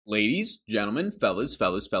Ladies, gentlemen, fellas,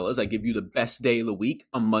 I give you the best day of the week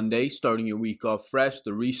on Monday, starting your week off fresh,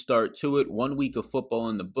 the restart to it. 1 week of football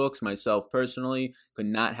in the books. Myself personally could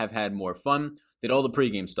not have had more fun. Did all the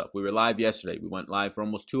pregame stuff. We were live yesterday. We went live for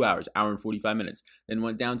almost 2 hours, hour and 45 minutes. Then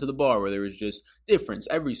went down to the bar where there was just difference.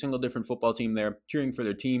 Every single different football team there, cheering for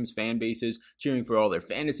their teams, fan bases, cheering for all their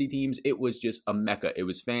fantasy teams. It was just a mecca. It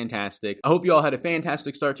was fantastic. I hope you all had a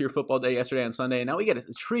fantastic start to your football day yesterday and Sunday. And now we get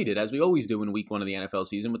treated, as we always do in week 1 of the NFL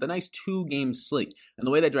season, with a nice 2-game slate. And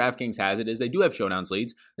the way that Draftkings has it is they do have Showdown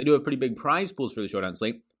slates. They do have pretty big prize pools for the Showdown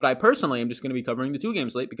slate. But I personally am just going to be covering the 2-game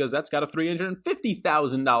slate because that's got a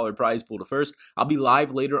 $350,000 prize pool to first. I'll be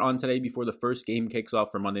live later on today before the first game kicks off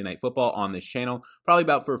for Monday Night Football on this channel, probably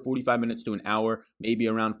about for 45 minutes to an hour, maybe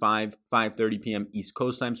around 5:30 p.m. East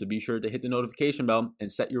Coast time, so be sure to hit the notification bell and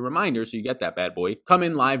set your reminder so you get that bad boy. Come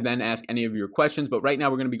in live then, ask any of your questions, but right now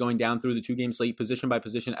we're going to be going down through the 2-game slate position by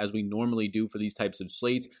position as we normally do for these types of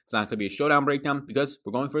slates. It's not going to be a Showdown breakdown because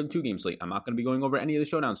we're going for the 2-game slate. I'm not going to be going over any of the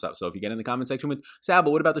Showdown stuff, so if you get in the comment section with, Sal,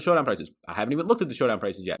 but what about the Showdown prices? I haven't even looked at the Showdown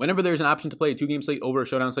prices yet. Whenever there's an option to play a 2-game slate over a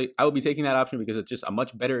Showdown slate, I will be taking that option because it's just a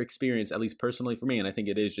much better experience, at least personally for me, and I think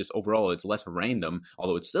it is just overall, it's less random,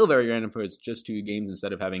 although it's still very random for it's just 2 games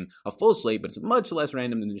instead of having a full slate, but it's much less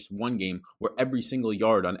random than just 1 game where every single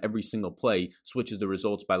yard on every single play switches the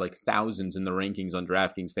results by like thousands in the rankings on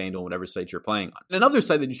DraftKings, FanDuel, whatever site you're playing on. And another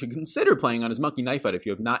site that you should consider playing on is Monkey Knife Fight if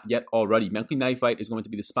you have not yet already. Monkey Knife Fight is going to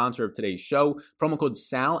be the sponsor of today's show. Promo code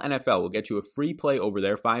SALNFL will get you a free play over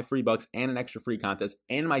there, $5 free and an extra free contest,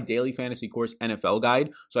 and my daily fantasy course NFL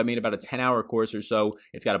guide. So I made about a 10-hour course or so.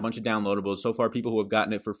 It's got a bunch of downloadables. So far, people who have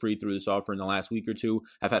gotten it for free through this offer in the last week or two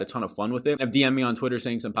have had a ton of fun with it. Have DM'd me on Twitter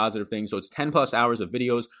saying some positive things. So it's 10 plus hours of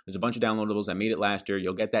videos. There's a bunch of downloadables. I made it last year.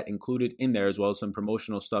 You'll get that included in there as well as some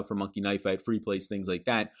promotional stuff for Monkey Knife Fight, free plays, things like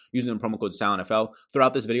that, using the promo code SALNFL.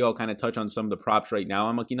 Throughout this video, I'll kind of touch on some of the props right now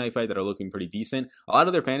on Monkey Knife Fight that are looking pretty decent. A lot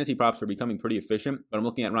of their fantasy props are becoming pretty efficient, but I'm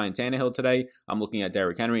looking at Ryan Tannehill today. I'm looking at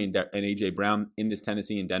Derrick Henry and A.J. Brown in this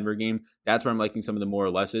Tennessee and Denver game. That's where I'm liking some of the more or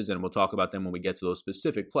lesses, and we'll talk about them when we get to those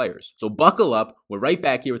specific players. So buckle up. We're right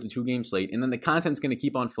back here with the 2-game slate, and then the content's going to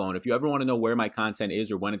keep on flowing. If you ever want to know where my content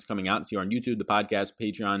is or when it's coming out, it's here on YouTube, the podcast,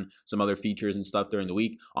 Patreon, some other features and stuff during the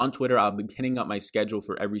week. On Twitter, I'll be pinning up my schedule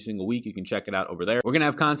for every single week. You can check it out over there. We're going to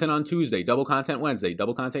have content on Tuesday, double content Wednesday,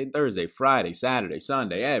 double content Thursday, Friday, Saturday,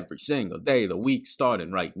 Sunday, every single day of the week,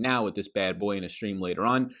 starting right now with this bad boy in a stream later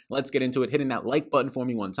on. Let's get into it. Hitting that like button for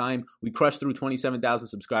me one time. We crushed through 27,000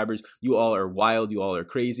 subscribers. You all are wild. You all are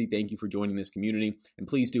crazy. Thank you for joining this community. And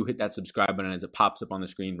please do hit that subscribe button as it pops up on the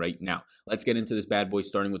screen right now. Let's get into this bad boy,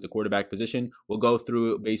 starting with the quarterback position. We'll go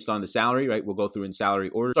through based on the salary, right? We'll go through in salary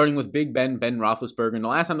order, starting with Big Ben Roethlisberger. And the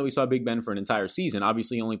last time that we saw Big Ben for an entire season,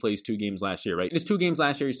 obviously he only plays 2 games last year, right? In his 2 games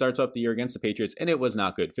last year, he starts off the year against the Patriots, and it was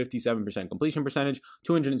not good. 57% completion percentage,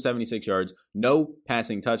 276 yards, no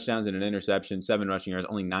passing touchdowns and an interception, 7 rushing yards,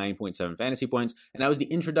 only 9.7 fantasy points. And that was the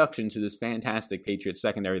introduction to this fantastic Patriots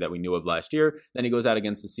secondary that we knew of last year. Then he goes out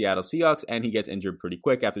against the Seattle Seahawks, and he gets injured pretty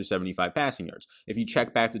quick after 75 passing yards. If you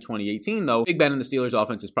check back to 2018, though, Big Ben and the Steelers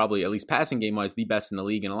offense is probably, at least passing game-wise, the best in the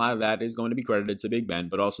league, and a lot of that is going to be credited to Big Ben,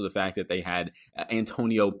 but also the fact that they had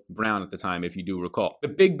Antonio Brown at the time, if you do recall.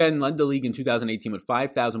 But Big Ben led the league in 2018 with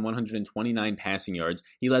 5,129 passing yards.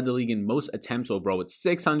 He led the league in most attempts overall with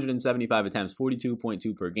 675 attempts,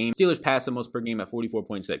 42.2 per game. Steelers passed the most per game at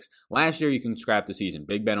 44.6. Last year, you can scrap the season.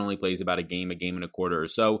 Big Ben only plays about a game and a quarter or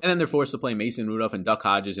so, and then they're forced to play Mason Rudolph and Duck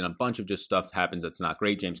Hodges, and a bunch of just stuff happens that's not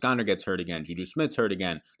great. James Conner gets hurt again. Juju Smith's hurt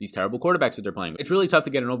again. These terrible quarterbacks that they're playing. It's really tough to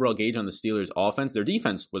get an overall gauge on the Steelers' offense. Their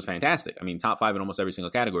defense was fantastic. I mean, top 5 in almost every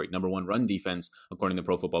single category. Number 1 run defense, according to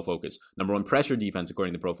Pro Football Focus. Number 1 pressure defense,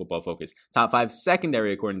 according to Pro Football Focus. Top 5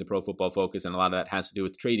 secondary, according to Pro Football Focus, and a lot of that has to do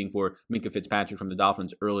with trading for Minkah Fitzpatrick from the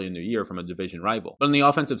Dolphins early in the year from a division rival. But on the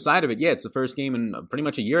offensive side of it, yeah, it's the first game in pretty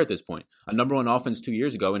much a year at this point. A number 1 offense 2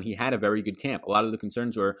 years ago, and he had a very good camp. A lot of the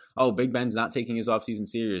concerns were, oh, Big Ben's not taking his offseason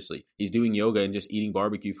seriously. He's doing yoga and just eating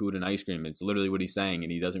barbecue food and ice cream. It's literally what he's saying,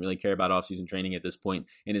 and he doesn't really care about offseason training at this point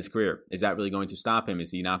in his career. Is that really going to stop him?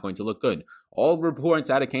 Is he not going to look good? All reports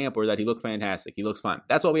out of camp were that he looked fantastic. He looks fine.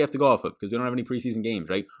 That's all we have to go off of because we don't have any preseason games,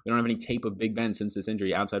 right? We don't have any tape of Big Ben since this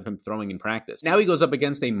injury outside of him throwing in practice. Now he goes up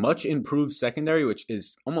against a much improved secondary, which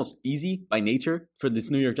is almost easy by nature for this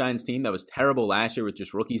New York Giants team that was terrible last year with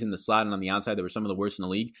just rookies in the slot and on the outside. There were some of the worst in the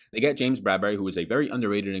league. They get James Bradbury, who is a very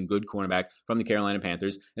underrated and good cornerback from the Carolina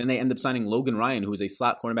Panthers. And then they end up signing Logan Ryan, who is a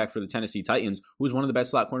slot cornerback for the Tennessee Titans, who is one of the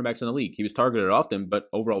best slot cornerbacks in the league. He was targeted often, but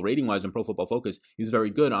overall rating-wise in Pro Football Focus, he was very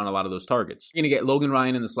good on a lot of those targets. You're going to get Logan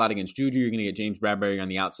Ryan in the slot against Juju. You're going to get James Bradbury on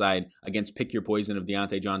the outside against pick your poison of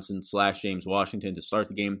Deontay Johnson / James Washington to start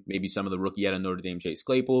the game. Maybe some of the rookie out of Notre Dame, Chase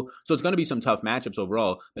Claypool. So it's going to be some tough matchups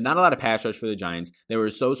overall, but not a lot of pass rush for the Giants. They were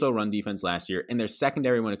a so-so run defense last year, and their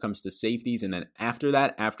secondary when it comes to safeties, and then after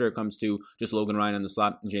that, after it comes to just Logan Ryan in the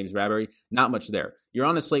slot and James Bradbury, not much there. You're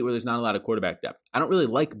on a slate where there's not a lot of quarterback depth. I don't really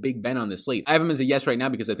like Big Ben on this slate. I have him as a yes right now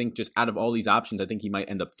because I think just out of all these options, I think he might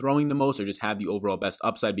end up throwing the most or just have the overall best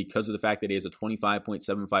upside because of the fact that he has a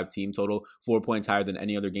 25.75 team total, 4 points higher than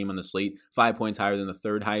any other game on the slate, 5 points higher than the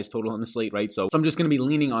third highest total on the slate, right? So I'm just going to be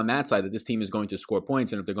leaning on that side that this team is going to score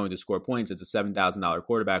points, and if they're going to score points, it's a $7,000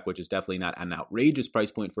 quarterback, which is definitely not an outrageous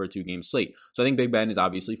price point for a 2-game slate. So I think Big Ben is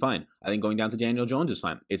obviously fine. I think going down to Daniel Jones is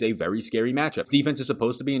fine. It's a very scary matchup. Defense is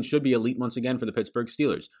supposed to be and should be elite once again for the Pittsburgh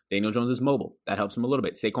Steelers. Daniel Jones is mobile. That helps him a little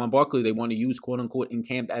bit. Saquon Barkley, they want to use, quote-unquote, in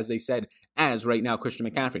camp, as they said, as right now Christian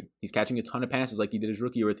McCaffrey. He's catching a ton of passes like he did his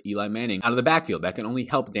rookie year with Eli Manning out of the backfield. That can only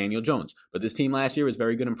help Daniel Jones. But this team last year was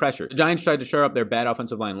very good in pressure. The Giants tried to shore up their bad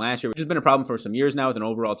offensive line last year, which has been a problem for some years now with an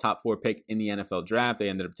overall top 4 pick in the NFL draft. They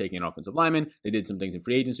ended up taking an offensive lineman. They did some things in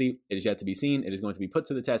free agency. It is yet to be seen. It is going to be put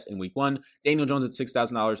to the test in week 1. Daniel Jones at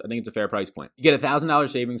 $6,000. I think it's a fair price point. You get $1,000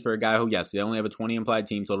 savings for a guy who, yes, they only have a 20 implied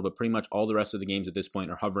team total, but pretty much all the rest of the games at this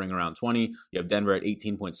point are hovering around 20. You have Denver at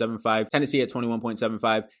 18.75, Tennessee at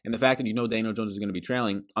 21.75, and the fact that you know Daniel Jones is going to be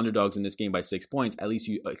trailing underdogs in this game by 6 points, at least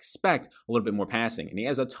you expect a little bit more passing. And he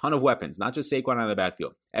has a ton of weapons, not just Saquon out of the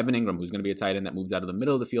backfield. Evan Ingram, who's going to be a tight end that moves out of the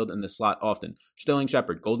middle of the field in the slot often. Sterling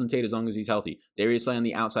Shepard, Golden Tate as long as he's healthy. Darius Slay on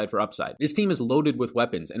the outside for upside. This team is loaded with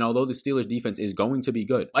weapons, and although the Steelers defense is going to be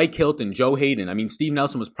good, Mike Hilton, Joe Hayden, I mean, Steve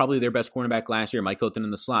Nelson was probably their best cornerback last year. Mike Hilton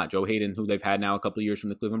in the slot, Joe Hayden, who they've had now a couple of years from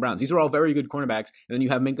the Cleveland Browns. These are all very good cornerbacks, and then you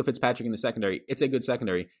have Minkah Fitzpatrick in the secondary. It's a good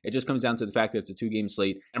secondary. It just comes down to the fact that it's a 2-game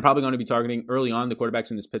slate. I'm probably going to be targeting early on the quarterbacks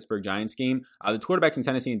in this Pittsburgh Giants game. The quarterbacks in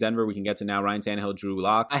Tennessee and Denver, we can get to now. Ryan Tannehill, Drew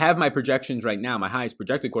Lock. I have my projections right now. My highest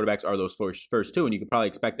projected quarterbacks are those first two, and you could probably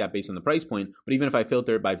expect that based on the price point. But even if I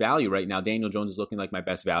filter it by value right now, Daniel Jones is looking like my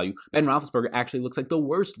best value. Ben Roethlisberger actually looks like the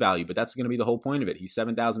worst value, but that's going to be the whole point of it. He's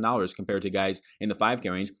 $7,000 compared to guys in the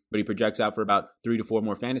 5K range, but he projects out for about 3 to 4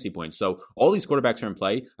 more fantasy points. So all these quarterbacks are in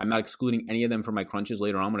play. I'm not excluding any of them from my crunches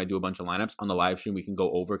later on when I do a bunch of lineups. On the live stream, we can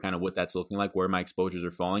go over kind of what that's looking like, where my exposures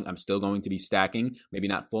are falling. I'm still going to be stacking, maybe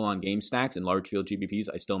not full-on game stacks and large field GPPs.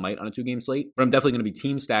 I still might on a 2-game slate, but I'm definitely going to be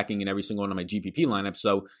team stacking in every single one of my GPP lineups.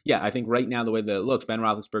 So yeah, I think right now the way that it looks, Ben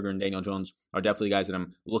Roethlisberger and Daniel Jones are definitely guys that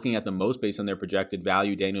I'm looking at the most based on their projected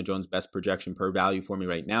value. Daniel Jones, best projection per value for me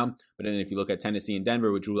right now. But then if you look at Tennessee and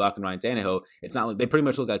Denver with Drew Lock and Ryan Tannehill, it's not like they pretty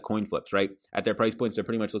much look like coin flips, right? At their price points, they're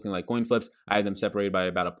pretty much looking like coin flips. I have them separated by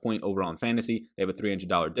about a point overall in fantasy. They have a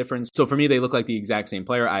 $300 difference. So for me, they look like the exact same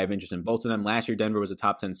player. I have interest in both of them. Last year, Denver was a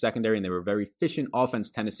top 10 secondary, and they were very efficient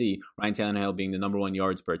offense. Tennessee, Ryan Tannehill being the number 1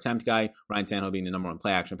 yards per attempt guy, Ryan Tannehill being the number 1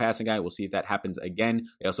 play action passing guy. We'll see if that happens again.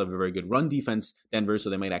 They also have a very good run defense, Denver, so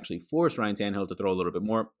they might actually force Ryan Tannehill to throw a little bit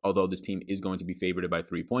more, although this team is going to be favored by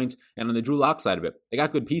 3 points. And on the Drew Lock side of it, they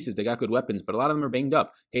got good pieces, they got good weapons, but a lot of them are banged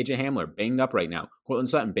up. KJ Hamler, banged up right now. Cortland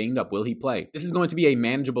Sutton, banged up. Will he play? This is going to be a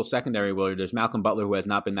manageable secondary where there's Malcolm Butler, who has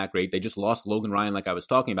not been that great. They just lost Logan Ryan, like I was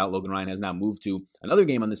talking about. Logan Ryan has now moved to another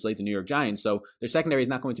game on this slate, the New York Giants, so their secondary is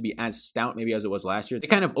not going to be as stout maybe as it was last year. They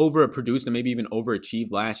kind of overproduced and maybe even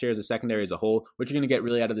overachieved last year as a secondary as a whole. What you're going to get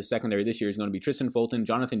really out of the secondary this year is going to be Tristan Fulton.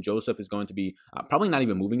 Jonathan Joseph is going to be probably not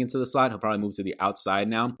even moving into the slot. He'll probably move to the outside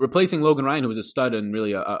now. Replacing Logan Ryan, who was a stud and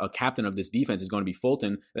really a captain of this defense, is going to be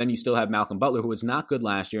Fulton. Then you still have Malcolm Butler, who was not good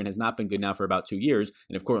last year and has not been good now for about 2 years.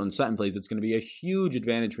 And if Cortland Sutton plays, it's going to be a huge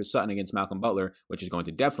advantage for Sutton against Malcolm Butler, which is going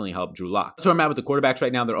to definitely help Drew Lock. That's where I'm at with the quarterbacks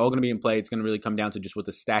right now. They're all going to be in play. It's going to really come down to just what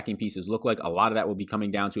the stacking pieces look like. A lot of that will be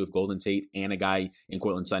coming down to if Golden Tate and a guy in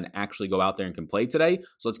Cortland Sutton actually go out there and can play today.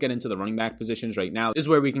 So let's get into the running back positions right now. This is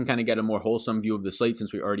where we can kind of get a more wholesome view of the slate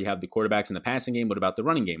since we already have the quarterbacks in the passing game. What about the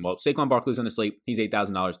running game? Well, Saquon Barkley's on the slate. He's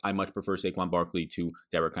 $8,000. I much prefer Saquon Barkley to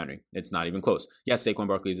Derrick Henry. It's not even close. Yes, Saquon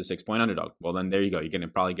Barkley is a 6-point underdog. Well, then there you go. You're going to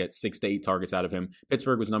probably get 6 to 8 targets out of him.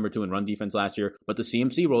 Pittsburgh was number 2 in run defense last year, but the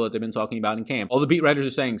CMC role that they've been talking about in camp, all the beat writers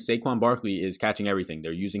are saying Saquon Barkley Barkley is catching everything.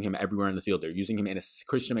 They're using him everywhere in the field. They're using him in a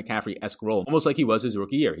Christian McCaffrey-esque role, almost like he was his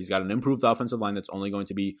rookie year. He's got an improved offensive line that's only going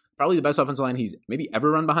to be probably the best offensive line he's maybe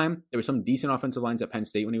ever run behind. There were some decent offensive lines at Penn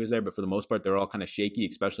State when he was there, but for the most part, they're all kind of shaky,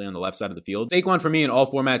 especially on the left side of the field. Saquon for me in all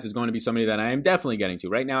formats is going to be somebody that I am definitely getting to.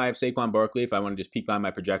 Right now, I have Saquon Barkley if I want to just peek by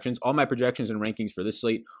my projections. All my projections and rankings for this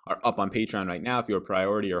slate are up on Patreon right now. If you're a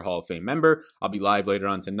Priority or Hall of Fame member, I'll be live later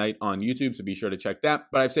on tonight on YouTube, so be sure to check that.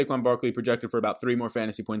 But I have Saquon Barkley projected for about 3 more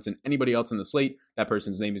fantasy points than anybody else in the slate. That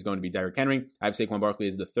person's name is going to be Derrick Henry. I have Saquon Barkley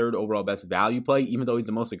as the 3rd overall best value play, even though he's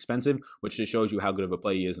the most expensive, which just shows you how good of a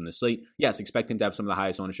play he is in the slate. Yes, expect him to have some of the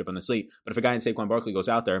highest ownership on the slate, but if a guy in Saquon Barkley goes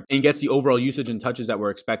out there and he gets the overall usage and touches that we're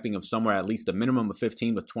expecting of somewhere at least a minimum of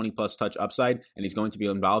 15 with 20 plus touch upside, and he's going to be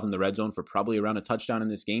involved in the red zone for probably around a touchdown in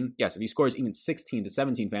this game, yes, if he scores even 16 to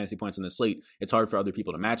 17 fantasy points on the slate, it's hard for other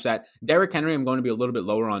people to match that. Derrick Henry, I'm going to be a little bit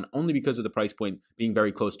lower on only because of the price point being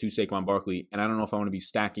very close to Saquon Barkley, and I don't know if I want to be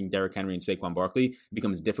stacking Derrick Henry and Saquon Barkley. It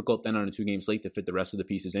becomes difficult then on a 2-game slate to fit the rest of the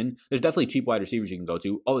pieces in. There's definitely cheap wide receivers you can go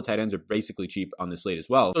to. All the tight ends are basically cheap on this slate as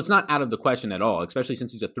well, so it's not out of the question at all, especially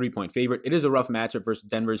since he's a 3-point favorite. It is a rough matchup versus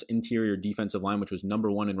Denver's interior defensive line, which was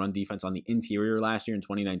number 1 in run defense on the interior last year in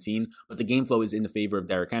 2019, but the game flow is in the favor of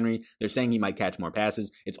Derrick Henry. They're saying he might catch more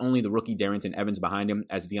passes. It's only the rookie Darrington Evans behind him,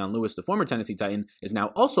 as Deion Lewis, the former Tennessee Titan, is now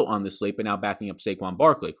also on the slate, but now backing up Saquon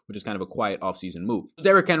Barkley, which is kind of a quiet offseason move. So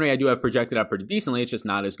Derrick Henry, I do have projected out pretty decently. It's just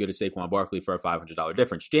not as good as Saquon Barkley for a $500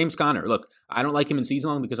 difference. James Conner, look, I don't like him in season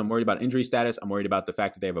long because I'm worried about injury status. I'm worried about the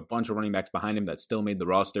fact that they have a bunch of running backs behind him that still made the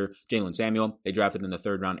roster. Jalen Samuel, they drafted in the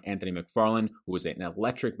 3rd round Anthony McFarland, who was an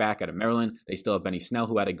electric back out of Maryland. They still have Benny Snell,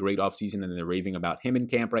 who had a great offseason, and they're raving about him in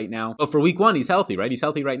camp right now. But for week 1, he's healthy, right? He's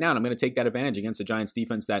healthy right now, and I'm going to take that advantage against the Giants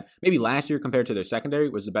defense that maybe last year compared to their secondary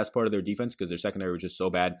was the best part of their defense because their secondary was just so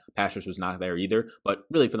bad. Pass rush was not there either, but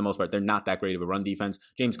really for the most part, they're not that great of a run defense.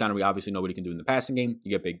 James Conner, we obviously know what he can do in the passing game.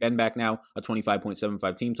 You get Big Ben back now, a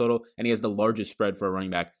 25.75 team total, and he has the largest spread for a running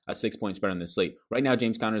back, a 6-point spread on this slate. Right now,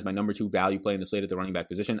 James Conner is my number 2 value play in the slate at the running back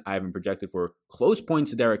position. I have him projected for close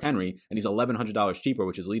points to Derrick Henry, and he's $1,100 cheaper,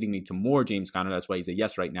 which is leading me to more James Conner. That's why he's a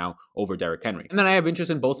yes right now over Derrick Henry. And then I have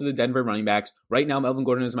interest in both of the Denver running backs. Right now, Melvin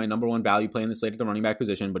Gordon is my number 1 value play in the slate at the running back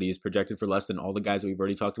position, but he is projected for less than all the guys that we've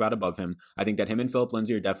already talked about above him. I think that him and Phillip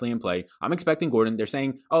Lindsay are definitely in play. I'm expecting Gordon. They're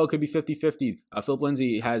saying, oh, it could be 50-50. Phillip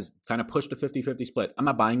Lindsay has kind of pushed a 50-50 split. I'm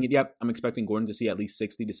not buying it yet. I'm expecting Gordon to see at least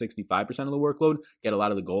 60 to 65% of the workload, get a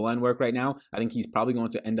lot of the goal line work right now. I think he's probably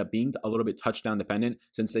going to end up being a little bit touchdown dependent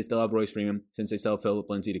since they still have Royce Freeman, since they still have Phillip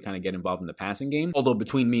Lindsay to kind of get involved in the passing game. Although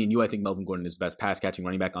between me and you, I think Melvin Gordon is the best pass catching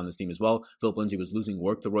running back on this team as well. Phillip Lindsay was losing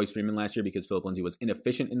work to Royce Freeman last year because Phillip Lindsay was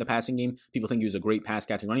inefficient in the passing game. People think he was a great pass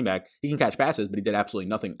catching running back. He can catch passes, but he did absolutely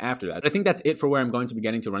nothing after that. But I think that's it for where I'm going to be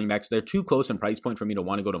getting to running backs. They're too close in price point for me to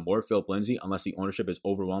want to go to more Phillip Lindsay unless the ownership is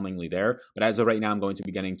overwhelmingly there. But as of right now, I'm going to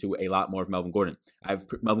be getting to a lot more of Melvin Gordon. I have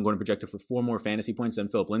Melvin Gordon projected for 4 more fantasy points than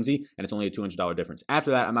Phillip Lindsay, and it's only a $200 difference.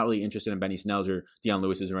 After that, I'm not really interested in Benny Snells or Deion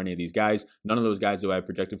Lewis's or any of these guys. None of those guys do I have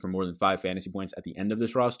projected for more than 5 fantasy points at the end of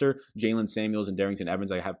this roster. Jalen Samuels and Darrington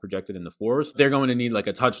Evans I have projected in the 4s. They're going to need like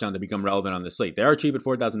a touchdown to become relevant on the slate. They are cheap at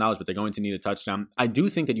 $4,000, but they're going to need a touchdown. I do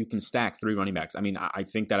think that you can stack 3 running backs. I mean, I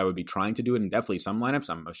think that I would be trying to do it in definitely some lineups.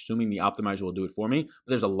 I'm assuming the optimizer will do it for me, but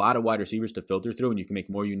there's a lot of wide receivers to filter through, and you can make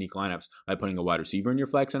more unique lineups by putting a wide receiver in your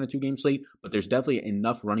flex on a 2-game slate, but there's definitely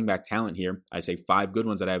enough running back talent here. I say 5 good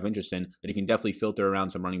ones that I have interest in that you can definitely filter around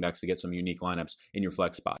some running backs to get some unique lineups in your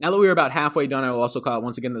flex spot. Now that we're about halfway done, I will also call out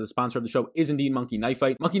once again that the sponsor of the show is indeed Monkey Knife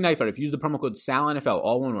Fight. Monkey Knife Fight, if you use the promo code SALNFL,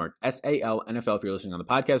 all one word, SALNFL if you're listening on the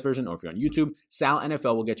podcast version, or if you're on YouTube,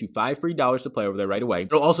 SALNFL will get you $5 free to play over there right away.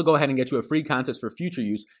 It'll also go ahead and get you a free contest for future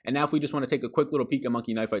use. And now if we just want to take a quick little peek at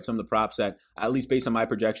Monkey Knife Fight, some of the props that, at least based on my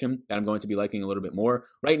projection, that I'm going to be liking a little bit more.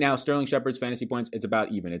 Right now, Sterling Shepard's fantasy points, it's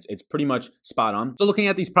about even. It's pretty much spot on. So looking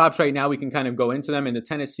at these props right now, we can kind of go into them. In the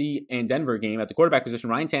Tennessee and Denver game at the quarterback position,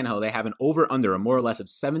 Ryan Tannehill, they have an over-under, a more or less of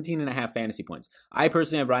 17.5 fantasy points. I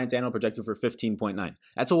personally have Ryan Tannehill projected for 15.9.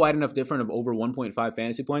 That's a wide enough difference of over 1.5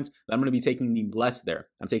 fantasy points that I'm going to be taking the less there.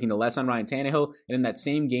 I'm taking the less on Ryan Tannehill, and in that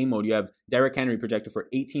same game mode, you have Derrick Henry projected for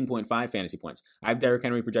 18.5 fantasy points. I have Derrick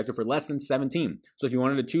Henry projected for less than 17. So if you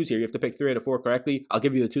wanted to choose here, you have to pick 3 out of 4 correctly. I'll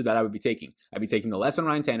give you the 2 that I would be taking. I'd be taking the less on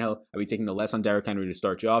Ryan Tannehill. I'd be taking the less on Derrick Henry to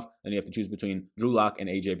start you off. Then you have to choose between Drew Lock and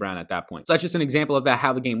A.J. Brown at that point. So that's just an example of that,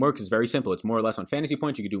 how the game works. It's very simple. It's more or less on fantasy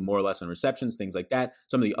points. You could do more or less on receptions, things like that.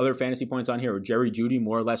 Some of the other fantasy points on here are Jerry Jeudy,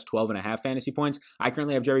 more or less 12.5 fantasy points. I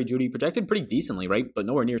currently have Jerry Jeudy projected pretty decently, right? But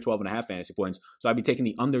nowhere near 12.5 fantasy points. So I'd be taking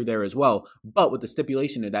the under there as well. But with the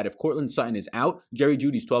stipulation of that if Cortland Sutton is out, Jerry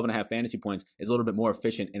Jeudy's 12.5 fantasy points is a little bit more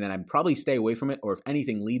efficient, and then I'd probably stay away from it, or if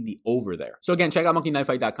anything, lead the over there. So again, check out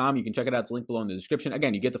monkeyknifefight.com. You can check it out. It's linked below in the description.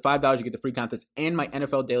 Again, you get the $5, you get the free contest, and my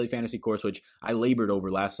NFL daily fantasy course, which I labored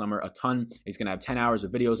over last summer a ton. It's going to have 10 hours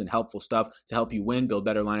of videos and helpful stuff to help you win, build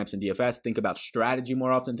better lineups in DFS, think about strategy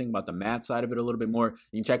more often, think about the math side of it a little bit more.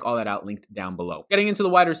 You can check all that out linked down below. Getting into the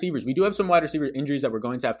wide receivers, we do have some wide receiver injuries that we're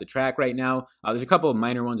going to have to track right now. There's a couple of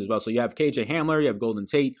minor ones as well. So you have KJ Hamler, you have Golden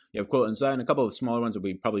Tate, you have Courtland Sutton, a couple of smaller ones that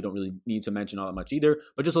we probably don't really need to mention all that much either.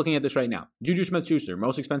 But just looking at this right now, Juju Smith-Schuster,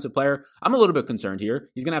 most expensive player. I'm a little bit concerned here.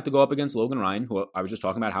 He's going to have to go up against Logan Ryan, who I was just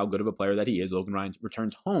talking about how good of a player that he is. Logan Ryan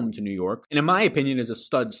returns home to New York, and in my opinion is a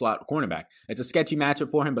stud slot cornerback. It's a sketchy matchup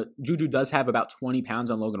for him, but Juju does have about 20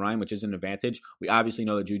 pounds on Logan Ryan, which is an advantage. We obviously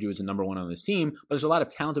know that Juju is the number one on this team, but there's a lot of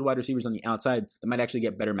talented wide receivers on the outside that might actually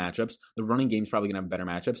get better matchups. The running game's probably going to have better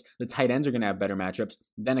matchups. The tight ends are going to have better matchups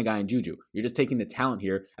than a guy in Juju. You're just taking the talent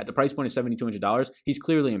here. At the price point of $7,200, he's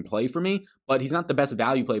clearly in play for me, but he's not the best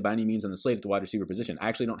value play by any means on the slate at the wide receiver position. I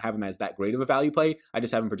actually don't have him as that great of a value play. I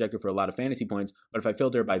just have him projected for a lot of fantasy points, but if I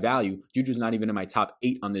filter it by value, Juju's not even in my top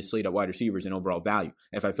 8 on this slate at wide receivers in overall value.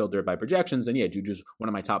 If I filter it by projections, then yeah, Juju's one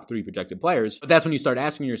of my top 3 projected players. But that's when you start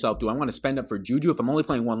asking yourself, do I want to spend up for Juju if I'm only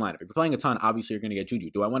playing one lineup? If you're playing a ton, obviously you're going to get Juju.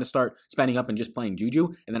 Do I want to start spending up and just playing Juju,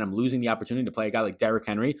 and then I'm losing the opportunity to play a guy like Derrick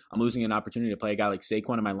Henry? I'm losing an opportunity to play a guy like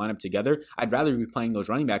Saquon in my lineup together. I'd rather be playing those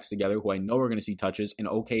running backs together who I know are going to see touches in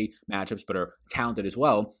okay matchups but are talented as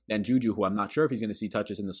well than Juju, who I'm not sure if he's going to see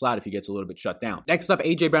touches in the slot if he gets a little bit shut down. Next up,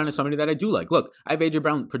 A.J. Brown is somebody that I do like. Look, I have A.J.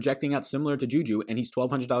 Brown projecting out similar to Juju, and he's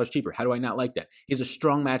 $1,200 cheaper. How do I not like that? He has a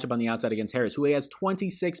strong matchup on the outside against Harris, who he has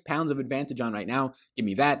 26 pounds of advantage on right now. Give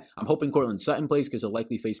me that. I'm hoping Courtland Sutton plays because he'll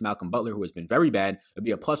likely face Malcolm Butler, who has been very bad. It'll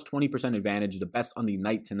be a plus 20% advantage, the best on the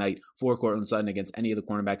night tonight for Courtland Sutton against any of the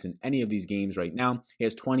cornerbacks in any of these games right now. He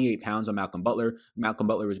has 28 pounds on Malcolm Butler. Malcolm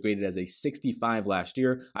Butler was graded as a 65 last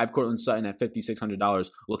year. I have Courtland Sutton at $5,600,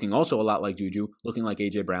 looking also a lot like Juju, looking like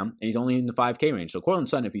A.J. Brown, and he's only in the 5K range. So Courtland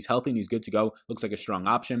Sutton, if he's healthy and he's good to go, looks like a strong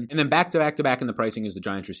option. And then back to back in the pricing is the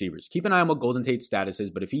Giants receivers. Keep an eye on what Golden Tate's status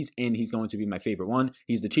is, but if he's in, he's going to be my favorite one.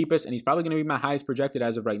 He's the cheapest, and he's probably going to be my highest projected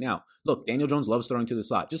as of right now. Look, Daniel Jones loves throwing to the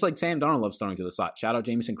slot, just like Sam Darnold loves throwing to the slot. Shout out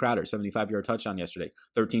Jamison Crowder, 75-yard touchdown yesterday,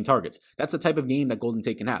 13 targets. That's the type of game that Golden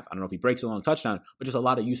Tate can have. I don't know if he breaks a long touchdown, but just a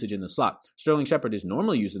lot of usage in the slot. Sterling Shepard is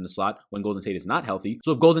normally used in the slot when Golden Tate is not healthy.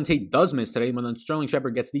 So if Golden Tate does miss today, well, then Sterling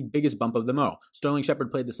Shepard gets the biggest bump of them all. Sterling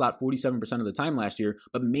Shepard played the slot 47% of the time last year,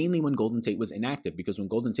 but mainly when Golden Tate was inactive, because when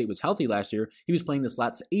Golden Tate was healthy last year, he was playing the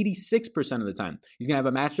slots 86% of the time. He's going to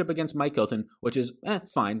have a matchup against Mike Hilton, which is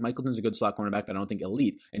fine. Mike Hilton's a good slot cornerback, but I don't think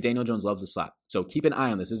elite, and Daniel Jones loves the slot. So keep an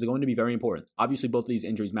eye on this. This is going to be very important. Obviously, both of these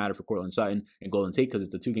injuries matter for Courtland Sutton and Golden Tate because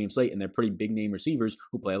it's a 2-game slate, and they're pretty big name receivers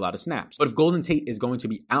who play a lot of snaps. But if Golden Tate is going to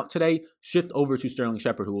be out today, shift over to Sterling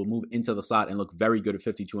Shepard, who will move into the slot and look very good at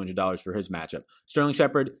 $5,200 for his matchup. Sterling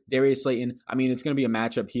Shepard, Darius Slayton. I mean, it's going to be a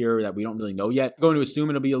matchup here that we don't really know yet. I'm going to assume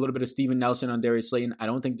it'll be a little bit of Steven Nelson on Darius Slayton. I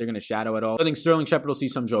don't think they're going to shadow at all. I think Sterling Shepard will see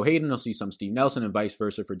some Joe Hayden, he'll see some Steve Nelson, and vice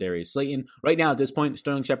versa for Darius Slayton. Right now, at this point,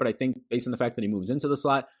 Sterling Shepard, I think, based on the fact that he moves into the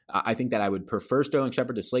slot, I think that I would prefer Sterling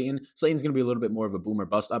Shepard to Slayton. Slayton's going to be a little bit more of a boomer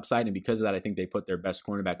bust upside, and because of that, I think they put their best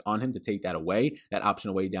cornerback on him to take that away, that option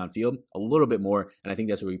away downfield, a little bit more, and I think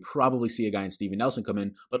that's where we probably see a guy in Steven Nelson come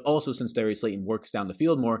in, but also since Darius Slayton works down the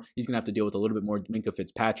field more, he's going to have to deal with a little bit more Minkah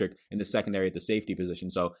Fitzpatrick in the secondary at the safety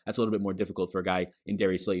position, so that's a little bit more difficult for a guy in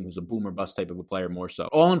Darius Slayton who's a boomer bust type of a player more so.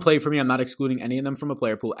 All in play for me. I'm not excluding any of them from a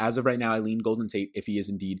player pool. As of right now, I lean Golden Tate if he is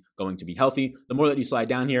indeed going to be healthy. The more that you slide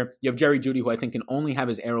down here, you have Jerry Jeudy, who I think can only have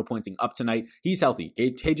his arrow pointing up tonight. He's healthy.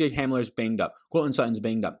 KJ Hamler's banged up. Courtland Sutton's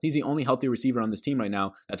banged up. He's the only healthy receiver on this team right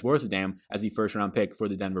now that's worth a damn as the first-round pick for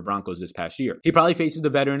the Denver Broncos this past year. He probably faces the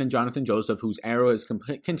veteran in Jonathan Joseph, whose arrow is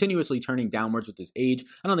continuously turning downwards with his age.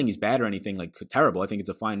 I don't think he's bad or anything like terrible. I think it's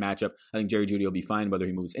a fine matchup. I think Jerry Jeudy will be fine whether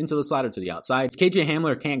he moves into the slot or to the outside. If KJ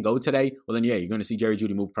Hamler can't go today, well then yeah, you're going to see Jerry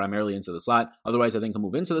Jeudy move primarily into the slot. Otherwise, I think he'll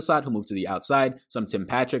move into the slot, he'll move to the outside. Some Tim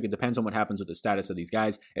Patrick. It depends on what happens with the status of these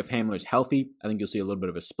guys. If Hamler's healthy, I think you'll see a little bit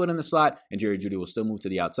of a split in the slot, and Jerry Jeudy will still move to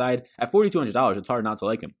the outside. At $4,200, it's hard not to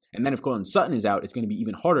like him. And then if Courtland Sutton is out, it's going to be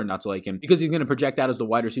even harder not to like him because he's going to project out as the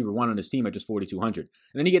wide receiver 1 on his team at just $4,200. And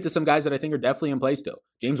then you get to some guys that I think are definitely in play still.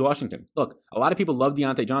 James Washington. Look, a lot of people love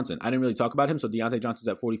Deontay Johnson. I didn't really talk about him, so Deontay Johnson's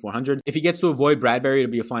at $4,400. If he gets to avoid Bradbury,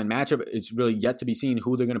 it'll be a fine matchup. It's really yet to be seen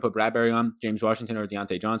who they're going to put Bradbury on, James Washington or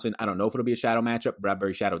Deontay Johnson. I don't know if it'll be a shadow matchup.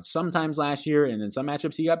 Bradbury shadowed sometimes last year, and in some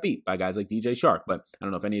matchups he got beat by guys like DJ Shark, but I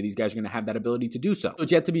don't know if any of these guys are going to have that ability to do so. So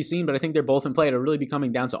it's yet to be seen, but I think they're both in play. It'll really be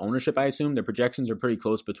coming down to ownership, I assume. Their projections are pretty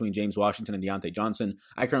close between James Washington and Deontay Johnson.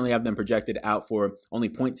 I currently have them projected out for only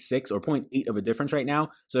 0.6 or 0.8 of a difference right now,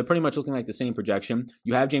 so they're pretty much looking like the same projection.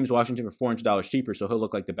 You have James Washington for $400 cheaper, so he'll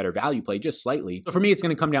look like the better value play just slightly. So for me, it's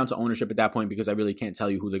going to come down to ownership at that point because I really can't tell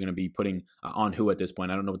you who they're going to be putting on who at this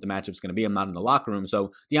point. I don't know what the matchup's going to be. I'm not in the locker room.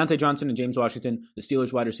 So Deontay Johnson Johnson and James Washington, the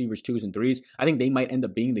Steelers wide receivers 2s and 3s. I think they might end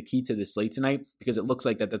up being the key to this slate tonight because it looks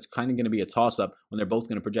like that's kind of going to be a toss-up when they're both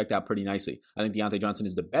going to project out pretty nicely. I think Deontay Johnson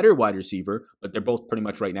is the better wide receiver, but they're both pretty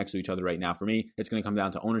much right next to each other right now. For me, it's going to come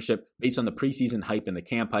down to ownership. Based on the preseason hype and the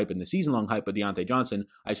camp hype and the season-long hype of Deontay Johnson,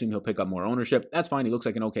 I assume he'll pick up more ownership. That's fine. He looks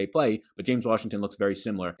like an okay play, but James Washington looks very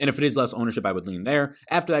similar. And if it is less ownership, I would lean there.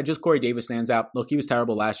 After that, just Corey Davis stands out. Look, he was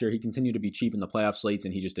terrible last year. He continued to be cheap in the playoff slates,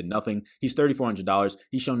 and he just did nothing. He's $3,400.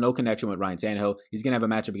 He's shown no connection with Ryan Tannehill. He's going to have a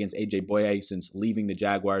matchup against A.J. Boye since leaving the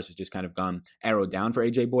Jaguars has just kind of gone arrowed down for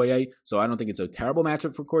A.J. Boye. So I don't think it's a terrible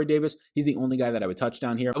matchup for Corey Davis. He's the only guy that I would touch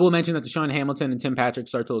down here. I will mention that Deshaun Hamilton and Tim Patrick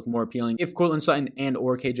start to look more appealing. If Courtland Sutton and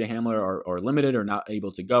or KJ Hamler are limited or not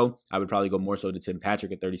able to go, I would probably go more so to Tim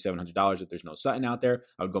Patrick at $3,700. If there's no Sutton out there,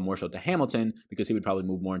 I would go more so to Hamilton because he would probably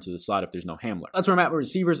move more into the slot if there's no Hamler. That's where I'm at with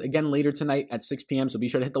receivers again later tonight at 6 p.m. So be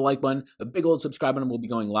sure to hit the like button. The big old subscribe button will be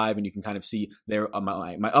going live, and you can kind of see there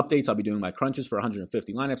my updates. I'll be doing my crunches for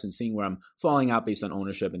 150 lineups and seeing where I'm falling out based on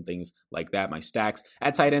ownership and things like that. My stacks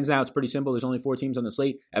at tight ends now, it's pretty simple. There's only 4 teams on the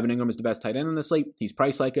slate. Evan Ingram is the best tight end on the slate. He's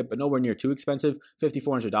priced like it, but nowhere near too expensive.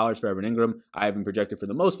 $5,400 for Evan Ingram. I have him projected for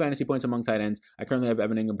the most fantasy points among tight ends. I currently have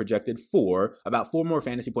Evan Ingram projected for about 4 more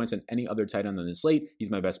fantasy points than any other tight end on the slate.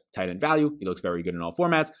 He's my best tight end value. He looks very good in all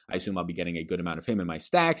formats. I assume I'll be getting a good amount of him in my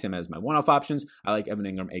stacks, him as my one-off options. I like Evan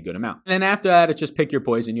Ingram a good amount. And then after that, it's just pick your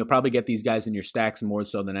poison. You'll probably get these guys in your stacks more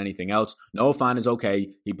so than anything else. Noah Fant is okay.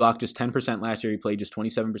 He blocked just 10% last year. He played just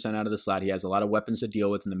 27% out of the slot. He has a lot of weapons to deal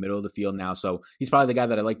with in the middle of the field now. So he's probably the guy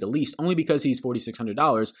that I like the least, only because he's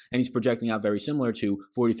 $4,600 and he's projecting out very similar to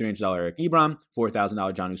 $4,300 Eric Ebron,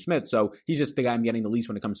 $4,000 Jonnu Smith. So he's just the guy I'm getting the least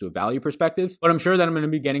when it comes to a value perspective. But I'm sure that I'm going to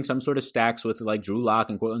be getting some sort of stacks with like Drew Lock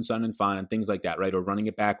and Courtland Sutton and Fant and things like that, right? Or running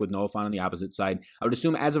it back with Noah Fant on the opposite side. I would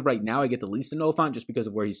assume as of right now, I get the least in Noah Fant just because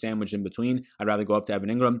of where he's sandwiched in between. I'd rather go up to Evan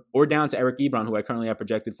Ingram or down to Eric Ebron, who I currently have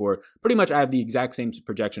projected for pretty much I have the exact same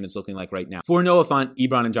projection it's looking like right now. For Noah Fant,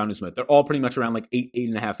 Ebron, and Jonnu Smith, they're all pretty much around like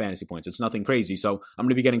 8.5 fantasy points. It's nothing crazy. So I'm going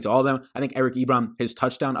to be getting to all of them. I think Eric Ebron, his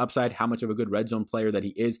touchdown upside, how much of a good red zone player that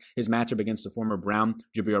he is, his matchup against the former Brown,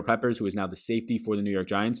 Jabril Peppers, who is now the safety for the New York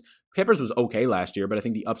Giants. Peppers was okay last year, but I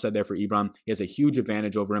think the upside there for Ebron, he has a huge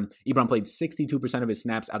advantage over him. Ebron played 62% of his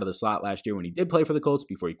snaps out of the slot last year when he did play for the Colts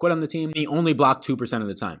before he quit on the team. He only blocked 2% of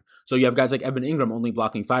the time. So you have guys like Evan Ingram only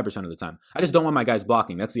blocking 5% of the time. I just don't want my guys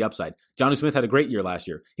blocking. That's the upside. Jonnu Smith had a great year last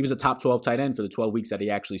year. He was a top 12 tight end for the 12 weeks that he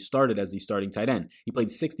actually started as the starting tight end. He played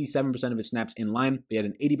 67% of his snaps in line. He had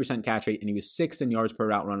an 80% catch rate, and he was 6th in yards per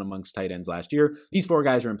route run amongst tight ends last year. These 4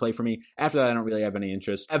 guys are in play for me. After that, I don't really have any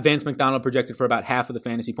interest. I have Vance McDonald projected for about half of the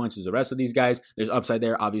fantasy points as the rest of these guys. There's upside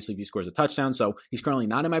there, obviously, if he scores a touchdown. So he's currently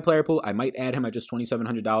not in my player pool. I might add him at just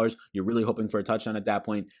 $2,700. You're really hoping for a touchdown at that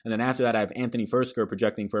point. And then after that, I have Anthony Fursker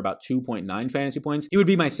projecting for about 2.9 fantasy points. He would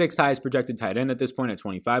be my 6th highest projected tight end at this point at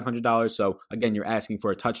 $2,500. So again, you're asking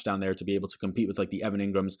for a touchdown there to be able to compete with like the Evan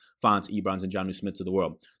Ingrams, Fonts, Ebrons, and Jonnu Smiths of the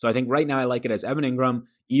world. So I think right now I like it as Evan Ingram,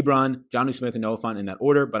 Ebron, Jonnu Smith, and Noah Fant in that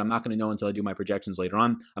order, but I'm not going to know until I do my projections later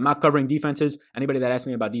on. I'm not covering defenses. Anybody that asks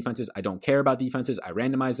me about defenses, I don't care about defenses. I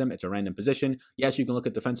randomize them. It's a random position. Yes, you can look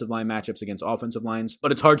at defensive line matchups against offensive lines,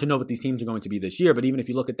 but it's hard to know what these teams are going to be this year. But even if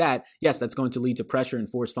you look at that, yes, that's going to lead to pressure and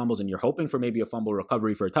forced fumbles, and you're hoping for maybe a fumble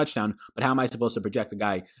recovery for a touchdown. But how am I supposed to project a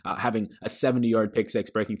guy having a 70-yard pick six,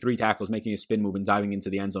 breaking 3 tackles, making a spin move, and diving into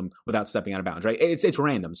the end zone without stepping out of bounds, right? It's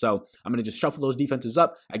random. So I'm going to just shuffle those defenses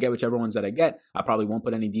up. I get whichever ones that I get. I probably won't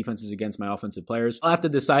put any defenses against my offensive players. I'll have to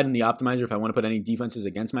decide in the optimizer if I want to put any defenses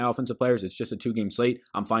against my offensive players. It's just a 2-game slate.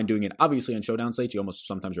 I'm fine doing it. Obviously, on Showdown slates, you almost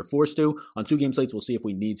sometimes are forced to. On 2-game slates, we'll see if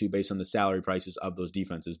we need to based on the salary prices of those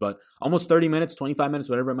defenses. But almost 30 minutes, 25 minutes,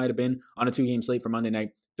 whatever it might have been on a 2-game slate for Monday night.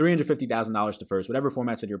 $350,000 to first, whatever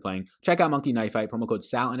formats that you're playing. Check out Monkey Knife Fight, promo code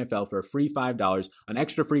SALNFL for a free $5, an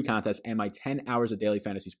extra free contest, and my 10 hours of daily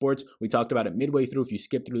fantasy sports. We talked about it midway through. If you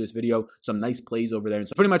skip through this video, some nice plays over there. And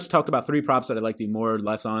so pretty much talked about 3 props that I'd like to be more or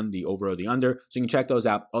less on, the over or the under. So you can check those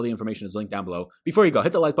out. All the information is linked down below. Before you go,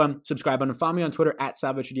 hit the like button, subscribe button, and follow me on Twitter at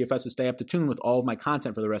SalvageDFS to stay up to tune with all of my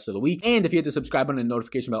content for the rest of the week. And if you hit the subscribe button and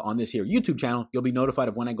notification bell on this here YouTube channel, you'll be notified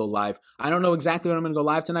of when I go live. I don't know exactly when I'm going to go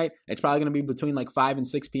live tonight. It's probably going to be between like 5 and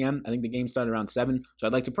 6 p.m. I think the game started around 7, so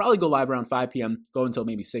I'd like to probably go live around 5 p.m., go until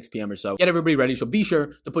maybe 6 p.m. or so. Get everybody ready, so be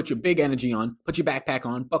sure to put your big energy on, put your backpack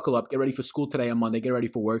on, buckle up, get ready for school today on Monday, get ready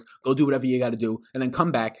for work, go do whatever you got to do, and then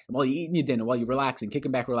come back, and while you're eating your dinner, while you're relaxing,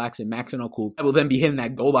 kicking back, relaxing, maxing all cool, I will then be hitting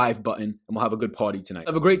that go live button, and we'll have a good party tonight.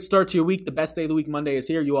 Have a great start to your week. The best day of the week, Monday, is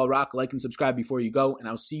here. You all rock, like, and subscribe before you go, and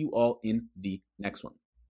I'll see you all in the next one.